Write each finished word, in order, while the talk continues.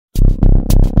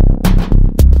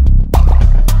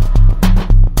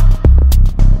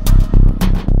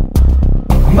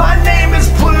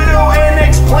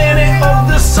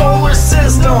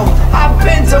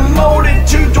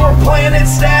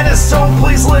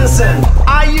listen.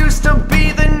 I used to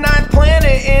be the 9th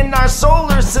planet in our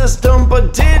solar system,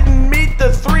 but didn't meet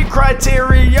the 3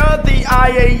 criteria the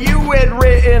IAU had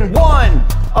written. 1.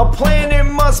 A planet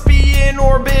must be in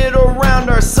orbit around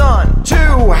our sun. 2.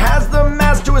 Has the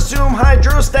mass to assume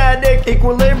hydrostatic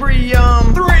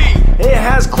equilibrium. 3. It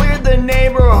has cleared the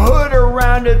neighborhood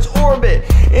around its orbit.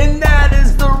 And that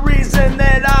is the reason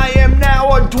that I am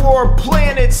now a dwarf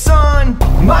planet, son.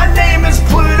 My name is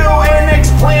Pluto, an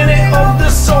ex-planet of the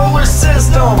solar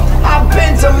system. I've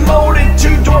been demoted to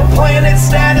dwarf planet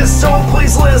status, so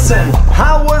please listen.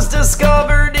 I was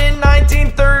discovered in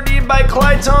 1930 by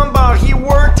Clyde Tombaugh. He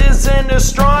worked as an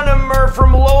astronomer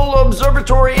from Lowell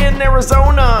Observatory in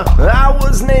Arizona. I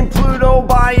was named Pluto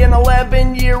by an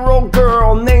 11-year-old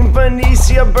girl named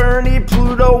Venetia Bernie.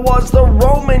 Pluto was the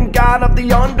Roman god of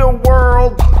the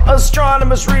underworld.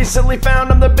 Astronomers recently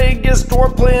found I'm the biggest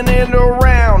dwarf planet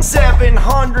around.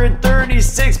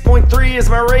 736.3 is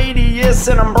my radius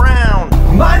and I'm brown.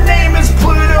 My name is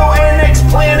Pluto, an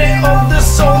ex-planet of the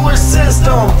solar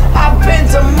system. I've been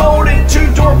demoted to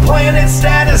dwarf planet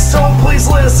status, so please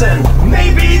listen.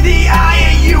 Maybe the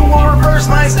IAU will reverse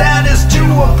my status to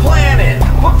a planet,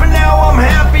 but for now I'm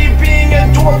happy being a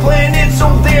dwarf planet,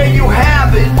 so there you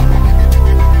have it.